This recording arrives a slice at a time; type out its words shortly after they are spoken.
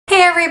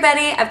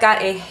everybody, I've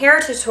got a hair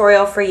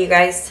tutorial for you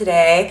guys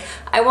today.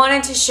 I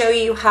wanted to show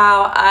you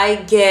how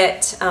I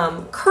get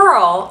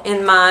curl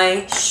in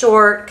my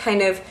short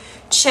kind of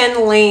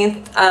chin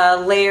length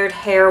layered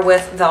hair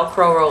with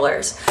Velcro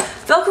rollers.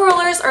 Velcro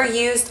rollers are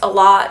used a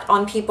lot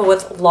on people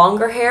with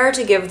longer hair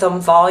to give them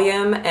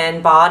volume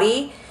and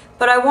body,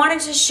 but I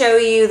wanted to show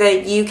you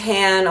that you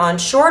can on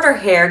shorter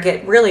hair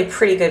get really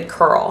pretty good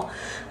curl.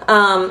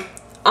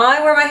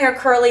 I wear my hair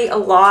curly a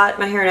lot.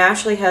 My hair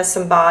naturally has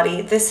some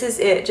body. This is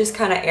it, just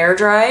kind of air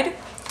dried.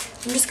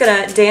 I'm just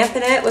gonna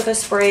dampen it with a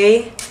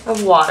spray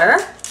of water.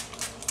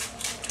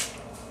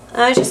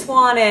 I just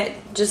want it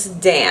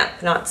just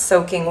damp, not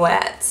soaking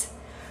wet.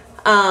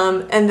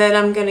 And then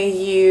I'm gonna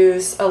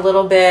use a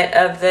little bit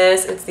of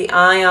this. It's the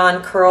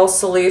Ion Curl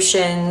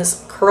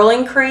Solutions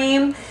curling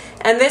cream.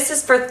 And this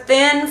is for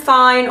thin,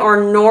 fine,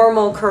 or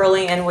normal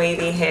curly and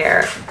wavy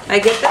hair. I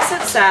get this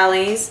at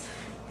Sally's.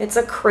 It's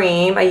a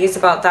cream. I use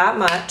about that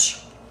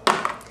much.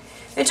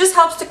 It just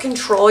helps to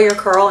control your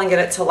curl and get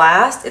it to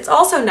last. It's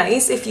also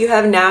nice if you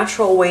have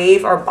natural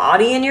wave or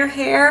body in your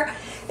hair.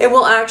 It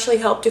will actually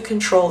help to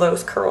control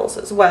those curls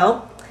as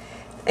well.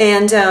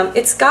 And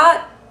it's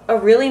got a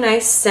really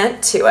nice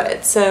scent to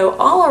it. So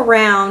all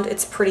around,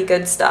 it's pretty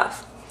good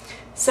stuff.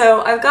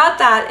 So I've got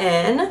that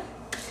in.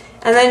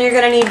 And then you're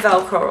going to need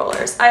Velcro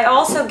rollers. I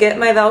also get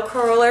my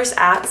Velcro rollers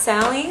at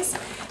Sally's.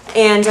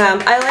 And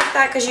I like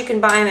that because you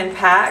can buy them in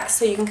packs,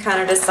 so you can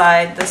kind of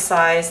decide the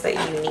size that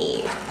you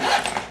need.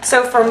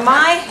 So for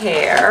my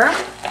hair,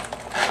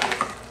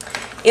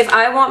 if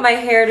I want my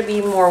hair to be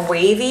more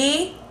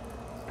wavy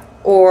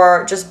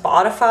or just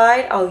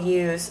bodified, I'll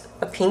use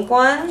the pink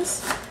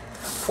ones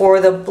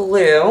or the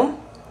blue.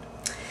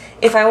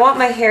 If I want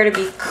my hair to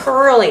be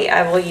curly,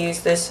 I will use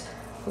this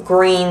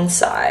green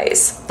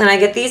size. And I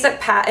get these in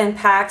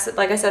packs.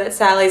 Like I said, at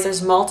Sally's,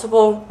 there's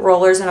multiple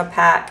rollers in a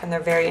pack and they're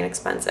very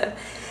inexpensive.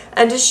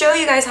 And to show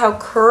you guys how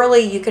curly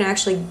you can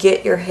actually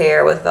get your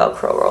hair with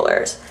Velcro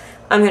rollers,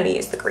 I'm going to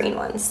use the green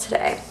ones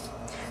today.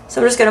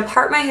 So I'm just going to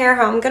part my hair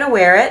how I'm going to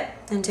wear it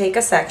and take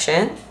a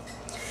section.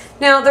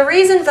 Now the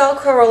reason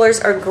Velcro rollers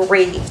are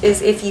great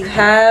is if you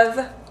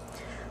have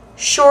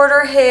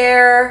shorter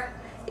hair,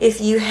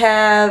 if you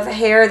have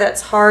hair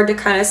that's hard to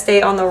kind of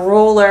stay on the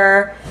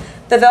roller,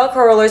 the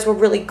Velcro rollers will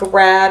really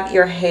grab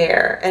your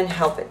hair and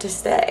help it to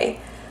stay.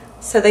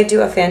 So they do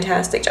a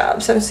fantastic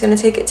job. So I'm just going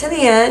to take it to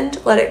the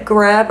end, let it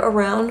grab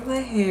around my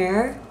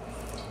hair,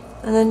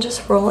 and then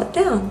just roll it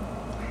down.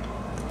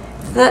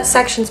 And that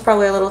section's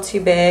probably a little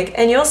too big,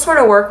 and you'll sort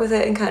of work with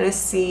it and kind of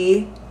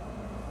see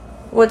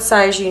what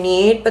size you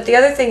need. But the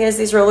other thing is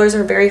these rollers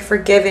are very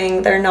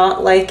forgiving. They're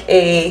not like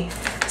a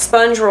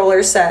sponge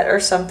roller set or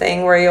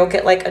something where you'll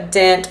get like a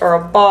dent or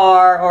a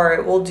bar or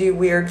it will do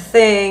weird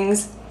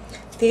things.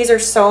 These are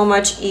so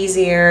much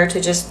easier to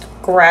just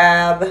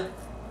grab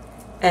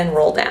and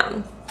roll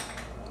down.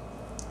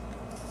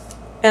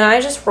 And I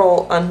just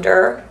roll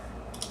under.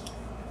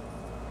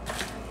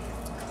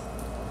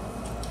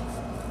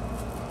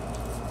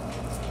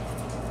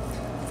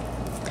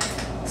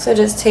 So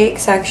just take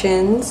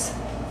sections,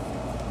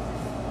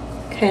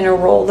 kind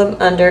of roll them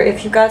under.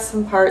 If you've got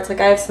some parts, like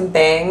I have some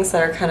bangs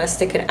that are kind of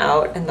sticking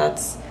out, and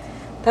that's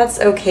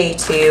okay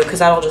too, because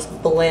that'll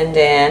just blend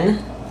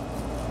in.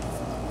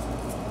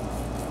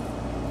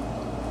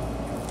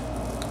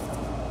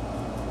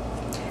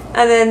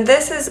 And then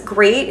this is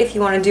great if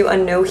you want to do a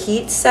no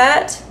heat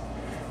set,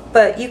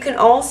 but you can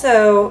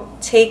also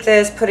take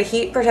this, put a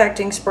heat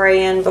protecting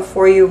spray in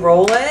before you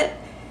roll it,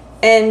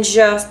 and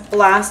just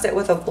blast it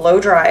with a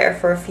blow dryer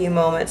for a few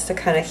moments to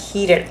kind of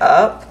heat it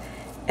up,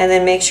 and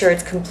then make sure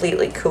it's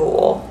completely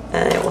cool,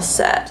 and it will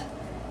set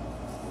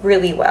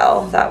really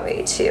well that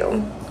way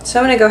too. So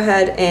I'm going to go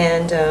ahead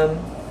and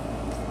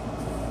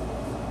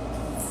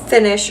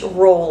finish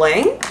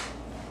rolling.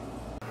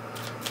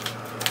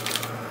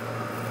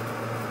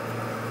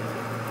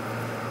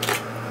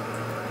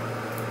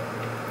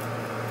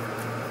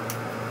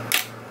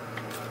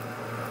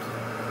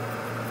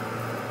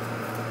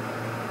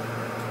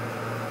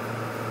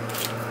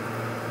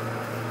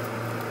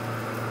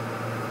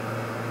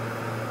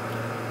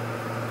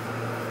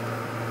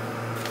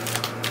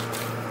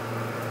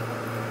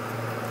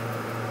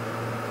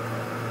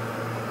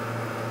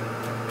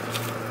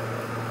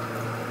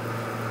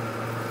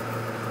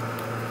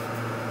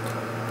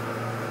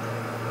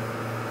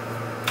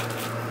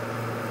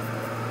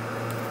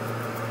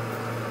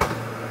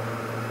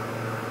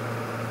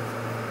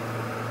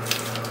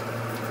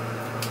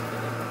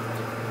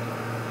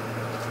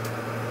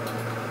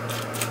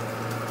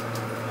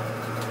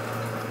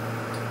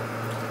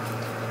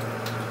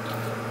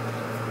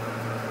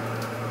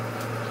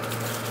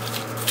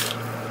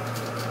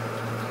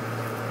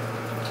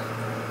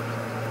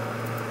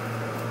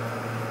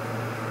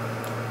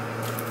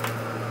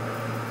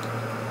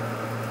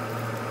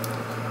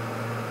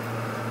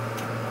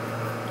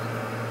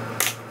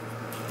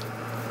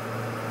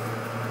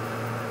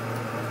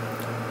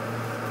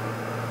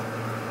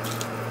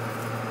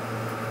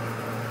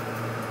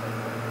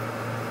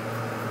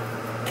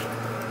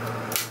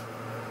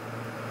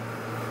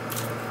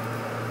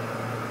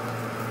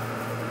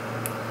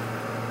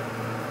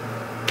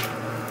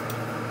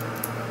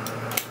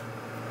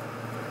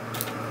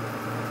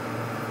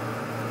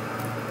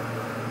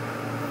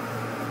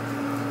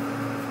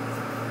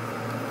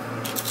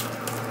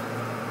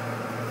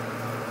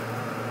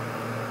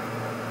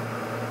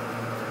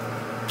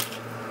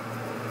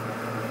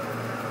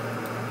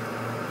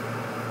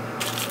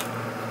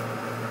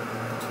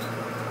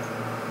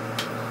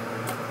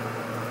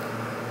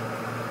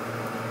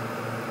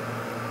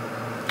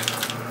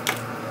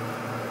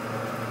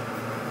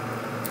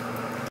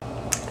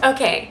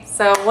 Okay,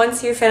 so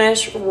once you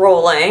finish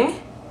rolling,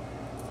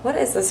 what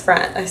is this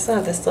front? I still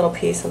have this little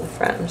piece on the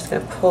front. I'm just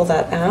going to pull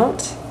that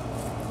out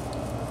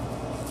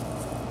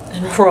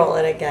and roll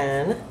it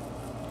again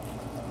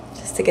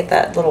just to get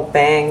that little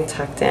bang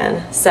tucked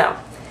in. So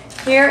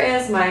here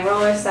is my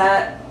roller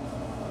set.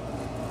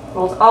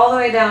 Rolled all the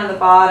way down to the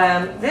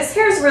bottom. This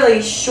hair is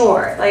really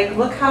short. Like,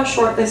 look how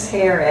short this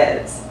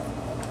hair is.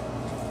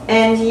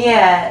 And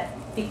yet,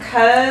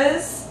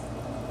 because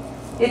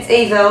it's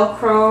a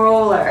Velcro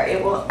roller,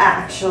 it will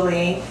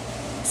actually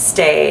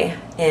stay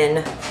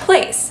in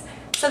place.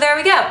 So there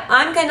we go.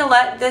 I'm going to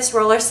let this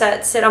roller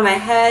set sit on my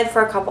head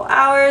for a couple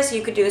hours.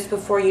 You could do this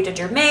before you did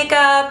your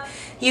makeup.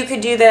 You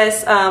could do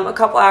this a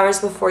couple hours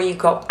before you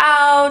go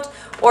out,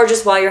 or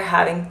just while you're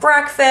having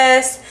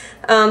breakfast.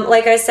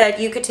 Like I said,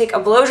 you could take a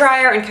blow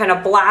dryer and kind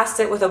of blast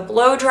it with a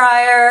blow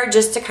dryer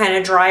just to kind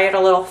of dry it a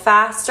little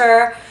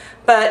faster.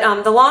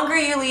 But the longer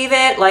you leave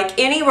it, like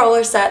any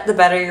roller set, the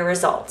better your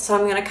results. So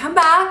I'm going to come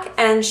back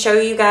and show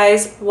you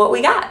guys what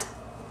we got.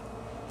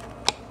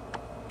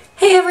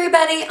 Hey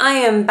everybody, I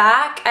am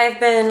back. I've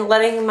been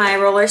letting my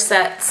roller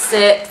set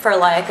sit for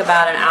like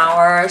about an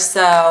hour or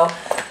so,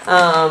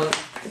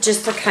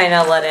 just to kind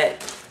of let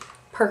it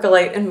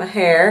percolate in my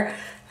hair.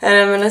 And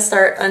I'm going to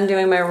start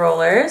undoing my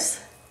rollers.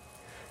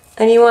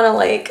 And you want to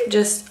like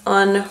just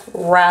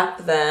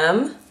unwrap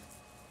them.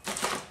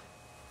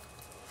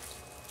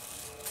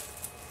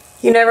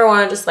 You never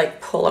want to just like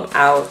pull them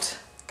out,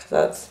 because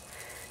that's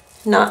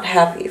not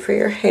happy for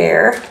your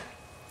hair.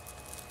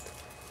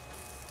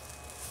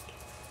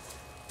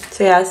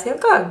 So yeah, see,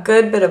 I've got a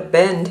good bit of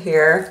bend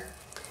here.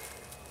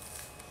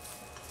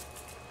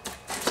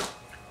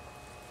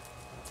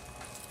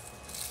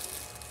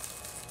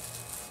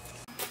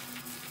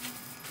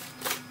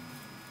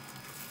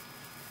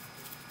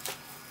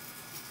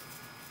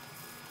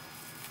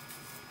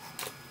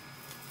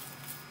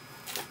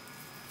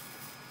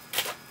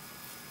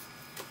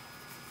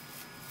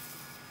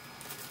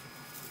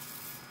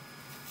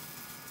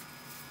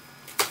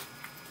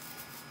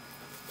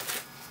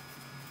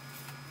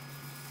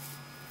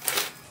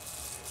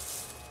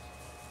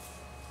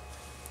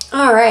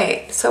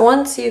 Alright, so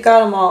once you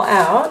got them all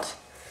out,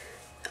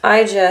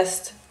 I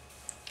just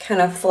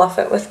kind of fluff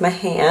it with my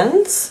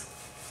hands.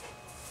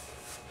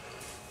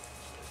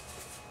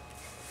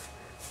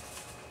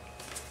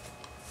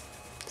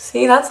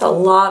 See, that's a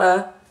lot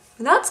of,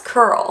 that's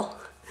curl.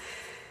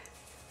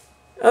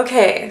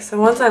 Okay, so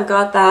once I've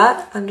got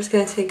that, I'm just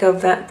going to take a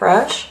vent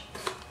brush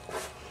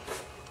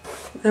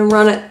and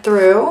run it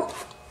through.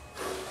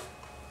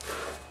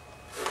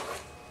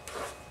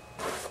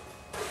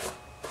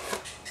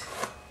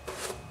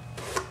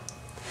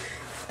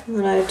 And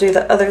then I do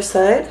the other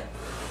side.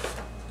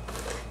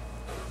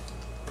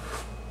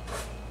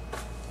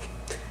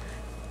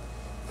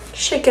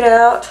 Shake it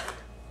out.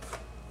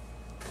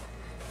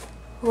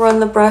 Run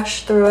the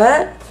brush through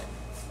it.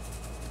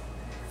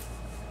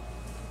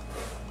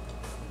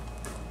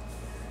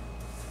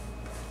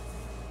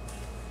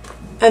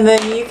 And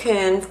then you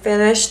can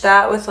finish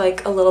that with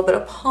like a little bit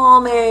of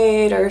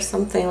pomade or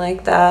something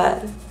like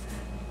that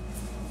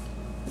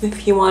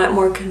if you want it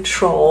more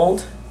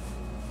controlled.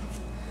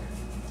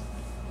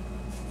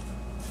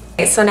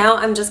 So now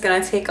I'm just going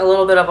to take a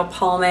little bit of a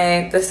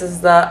pomade. This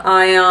is the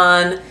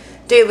Ion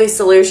Daily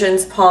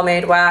Solutions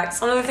Pomade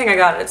Wax. Another thing I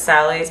got at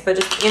Sally's, but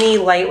just any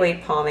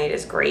lightweight pomade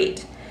is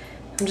great.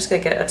 I'm just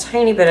going to get a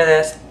tiny bit of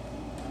this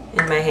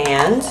in my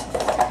hand.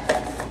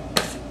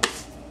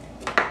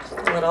 Just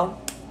a little.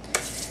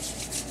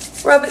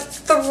 Rub it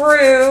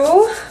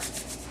through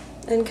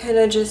and kind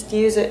of just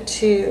use it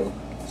to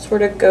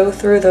sort of go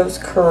through those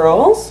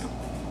curls.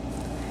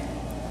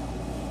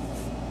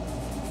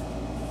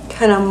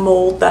 Kind of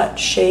mold that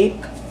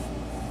shape.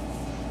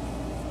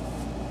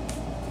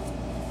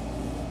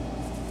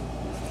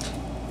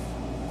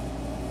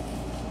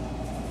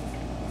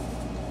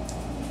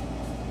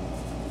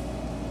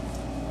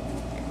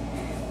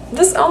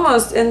 This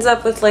almost ends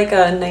up with like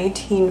a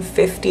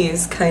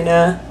 1950s kind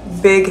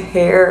of big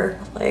hair,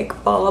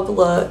 like bob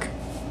look,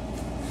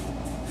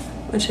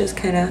 which is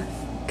kind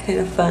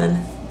of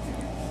fun.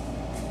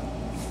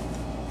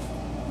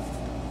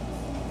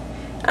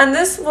 And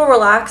this will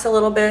relax a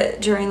little bit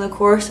during the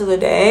course of the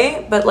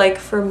day, but like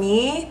for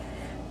me,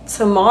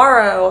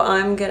 tomorrow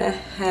I'm gonna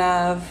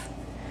have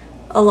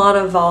a lot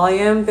of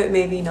volume, but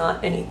maybe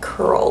not any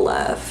curl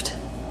left.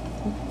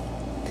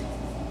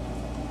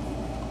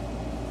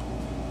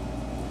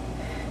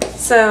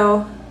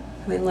 So,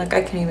 I mean, look,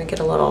 I can even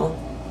get a little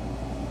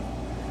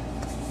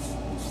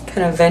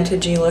kind of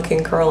vintagey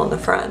looking curl on the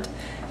front.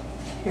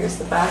 Here's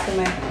the back of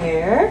my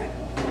hair.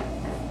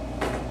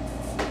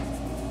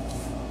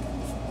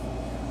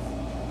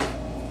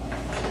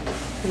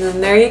 And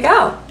then there you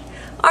go.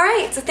 All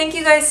right, so thank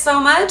you guys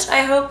so much.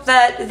 I hope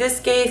that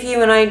this gave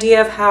you an idea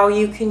of how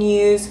you can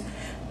use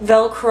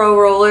Velcro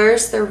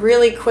rollers. They're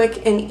really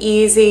quick and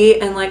easy,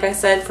 and like I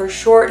said, for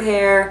short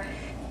hair,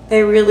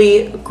 they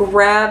really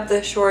grab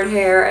the short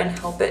hair and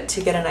help it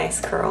to get a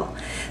nice curl.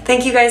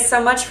 Thank you guys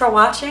so much for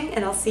watching,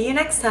 and I'll see you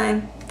next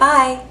time.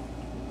 Bye.